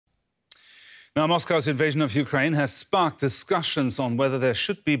Now, Moscow's invasion of Ukraine has sparked discussions on whether there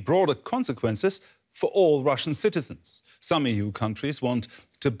should be broader consequences for all Russian citizens. Some EU countries want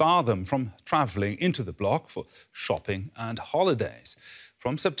to bar them from travelling into the bloc for shopping and holidays.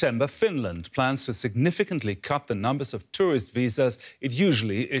 From September, Finland plans to significantly cut the numbers of tourist visas it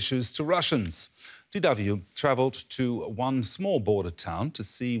usually issues to Russians. DW travelled to one small border town to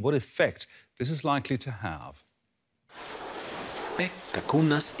see what effect this is likely to have. Pekka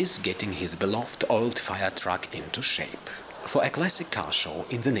Kunnas is getting his beloved old fire truck into shape for a classic car show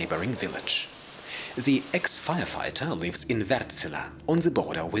in the neighboring village. The ex-firefighter lives in Wärtsilä, on the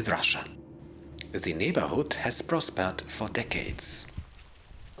border with Russia. The neighborhood has prospered for decades.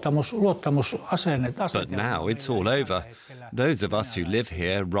 But now it's all over. Those of us who live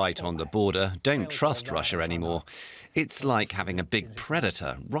here, right on the border, don't trust Russia anymore. It's like having a big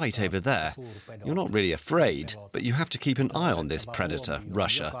predator right over there. You're not really afraid, but you have to keep an eye on this predator,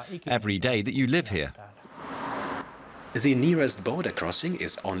 Russia, every day that you live here. The nearest border crossing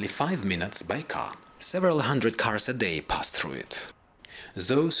is only 5 minutes by car. Several hundred cars a day pass through it.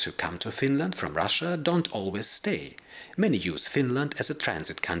 Those who come to Finland from Russia don't always stay. Many use Finland as a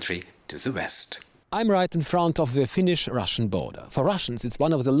transit country to the west. I'm right in front of the Finnish-Russian border. For Russians, it's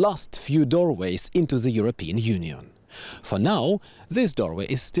one of the last few doorways into the European Union. For now, this doorway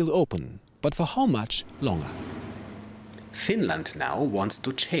is still open. But for how much longer? Finland now wants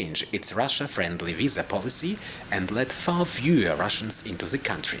to change its Russia-friendly visa policy and let far fewer Russians into the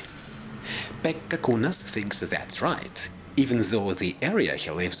country. Pekka Kunnas thinks that's right, even though the area he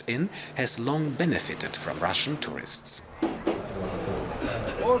lives in has long benefited from Russian tourists.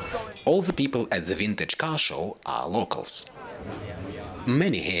 All the people at the vintage car show are locals.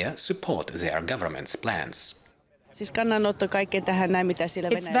 Many here support their government's plans. It's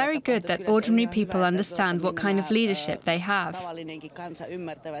very good that ordinary people understand what kind of leadership they have.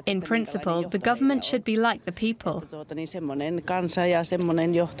 In principle, the government should be like the people.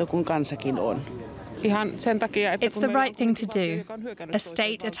 It's the right thing to do. A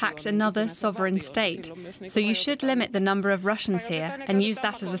state attacked another sovereign state. So you should limit the number of Russians here and use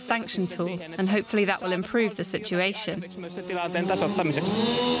that as a sanction tool, and hopefully that will improve the situation.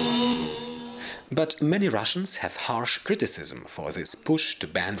 But many Russians have harsh criticism for this push to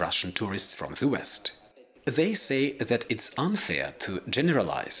ban Russian tourists from the West. They say that it's unfair to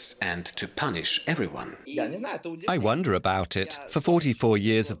generalize and to punish everyone. I wonder about it. For 44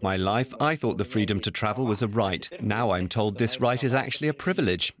 years of my life, I thought the freedom to travel was a right. Now I'm told this right is actually a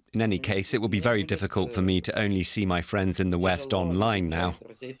privilege. In any case, it will be very difficult for me to only see my friends in the West online now.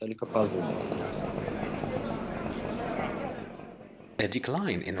 A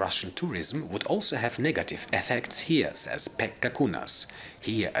decline in Russian tourism would also have negative effects here, says Pekka Kunnas,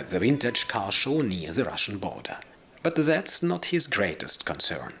 here at the vintage car show near the Russian border. But that's not his greatest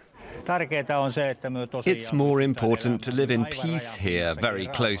concern. It's more important to live in peace here, very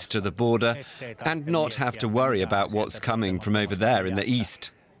close to the border, and not have to worry about what's coming from over there in the east.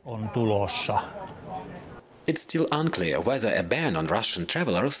 It's still unclear whether a ban on Russian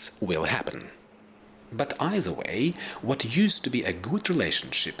travelers will happen. But either way, what used to be a good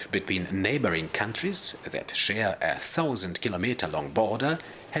relationship between neighboring countries that share a 1,000-kilometer-long border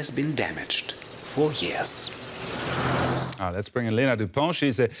has been damaged for years. Let's bring in Lena Dupont.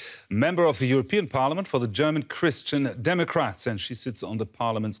 She's a member of the European Parliament for the German Christian Democrats, and she sits on the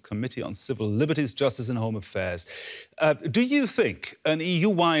Parliament's Committee on Civil Liberties, Justice and Home Affairs. Do you think an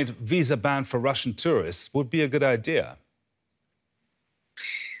EU-wide visa ban for Russian tourists would be a good idea?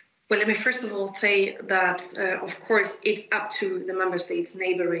 Well, let me first of all say that, of course, it's up to the member states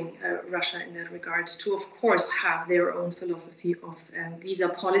neighboring Russia in that regard to, of course, have their own philosophy of visa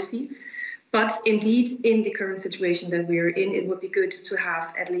policy. But indeed, in the current situation that we are in, it would be good to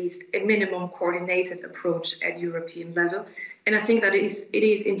have at least a minimum coordinated approach at European level. And I think that it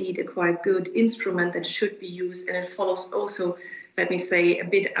is indeed a quite good instrument that should be used. And it follows also, let me say, a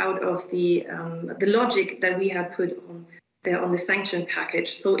bit out of the logic that we had put on the sanction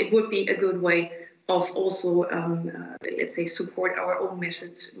package. So it would be a good way of also, let's say, support our own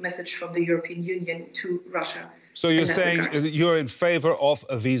message from the European Union to Russia. So you're saying you're in favor of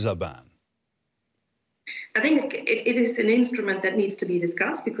a visa ban? I think it is an instrument that needs to be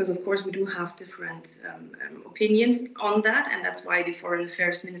discussed because, of course, we do have different opinions on that, and that's why the foreign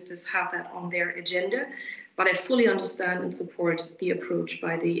affairs ministers have that on their agenda. But I fully understand and support the approach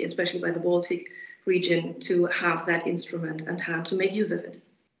especially by the Baltic region, to have that instrument and how to make use of it.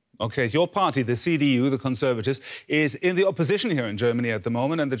 OK, your party, the CDU, the Conservatives, is in the opposition here in Germany at the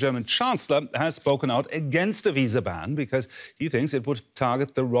moment, and the German Chancellor has spoken out against a visa ban because he thinks it would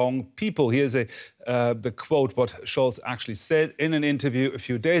target the wrong people. Here's the quote, what Scholz actually said in an interview a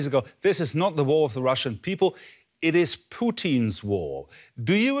few days ago. "This is not the war of the Russian people. It is Putin's war."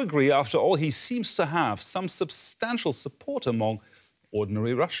 Do you agree? After all, he seems to have some substantial support among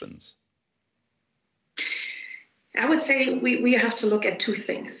ordinary Russians. I would say we have to look at two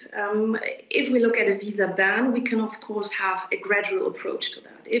things. If we look at a visa ban, we can, of course, have a gradual approach to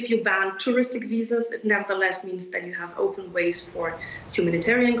that. If you ban touristic visas, it nevertheless means that you have open ways for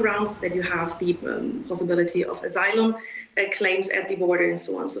humanitarian grounds, that you have the possibility of asylum claims at the border and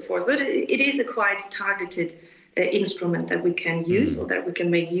so on and so forth. So it is a quite targeted instrument that we can use or that we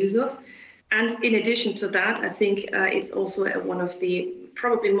can make use of. And in addition to that, I think it's also one of the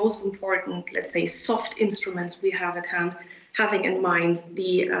probably most important, let's say, soft instruments we have at hand, having in mind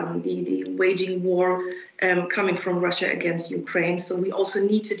the waging war coming from Russia against Ukraine. So we also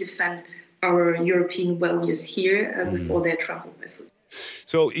need to defend our European values here before they travel by foot.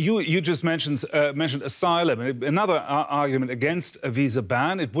 So you just mentioned asylum. Another argument against a visa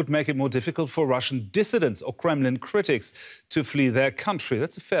ban, it would make it more difficult for Russian dissidents or Kremlin critics to flee their country.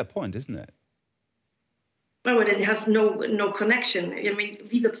 That's a fair point, isn't it? Well, it has no connection. I mean,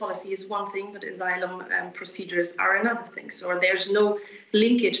 visa policy is one thing, but asylum procedures are another thing. So there's no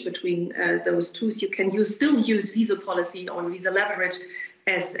linkage between those two. So you can still use visa policy or visa leverage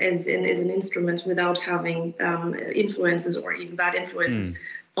as an instrument without having influences or even bad influences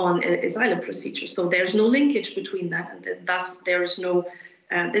on asylum procedures. So there's no linkage between that, and thus there is no.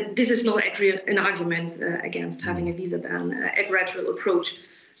 This is not actually an argument against having a visa ban, a gradual approach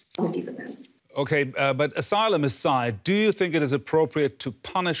on a visa ban. OK, but asylum aside, do you think it is appropriate to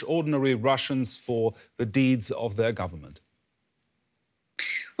punish ordinary Russians for the deeds of their government?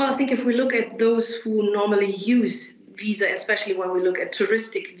 Well, I think if we look at those who normally use visa, especially when we look at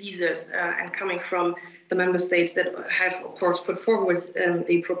touristic visas and coming from the member states that have, of course, put forward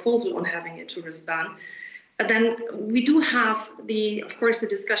the proposal on having a tourist ban, then we do have of course, the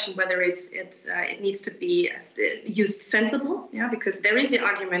discussion whether it needs to be used sensible, because there is an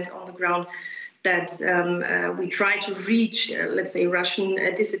argument on the ground that we try to reach, let's say, Russian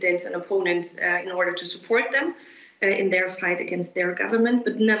dissidents and opponents in order to support them in their fight against their government.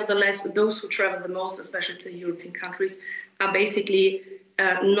 But nevertheless, those who travel the most, especially to European countries, are basically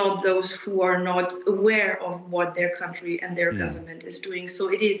not those who are not aware of what their country and their government is doing.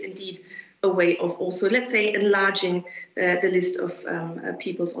 So it is indeed a way of also, let's say, enlarging the list of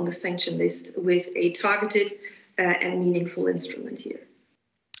peoples on the sanction list with a targeted and meaningful instrument here.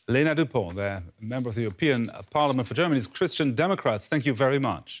 Lena Dupont, the member of the European Parliament for Germany's Christian Democrats. Thank you very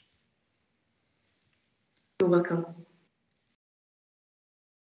much. You're welcome.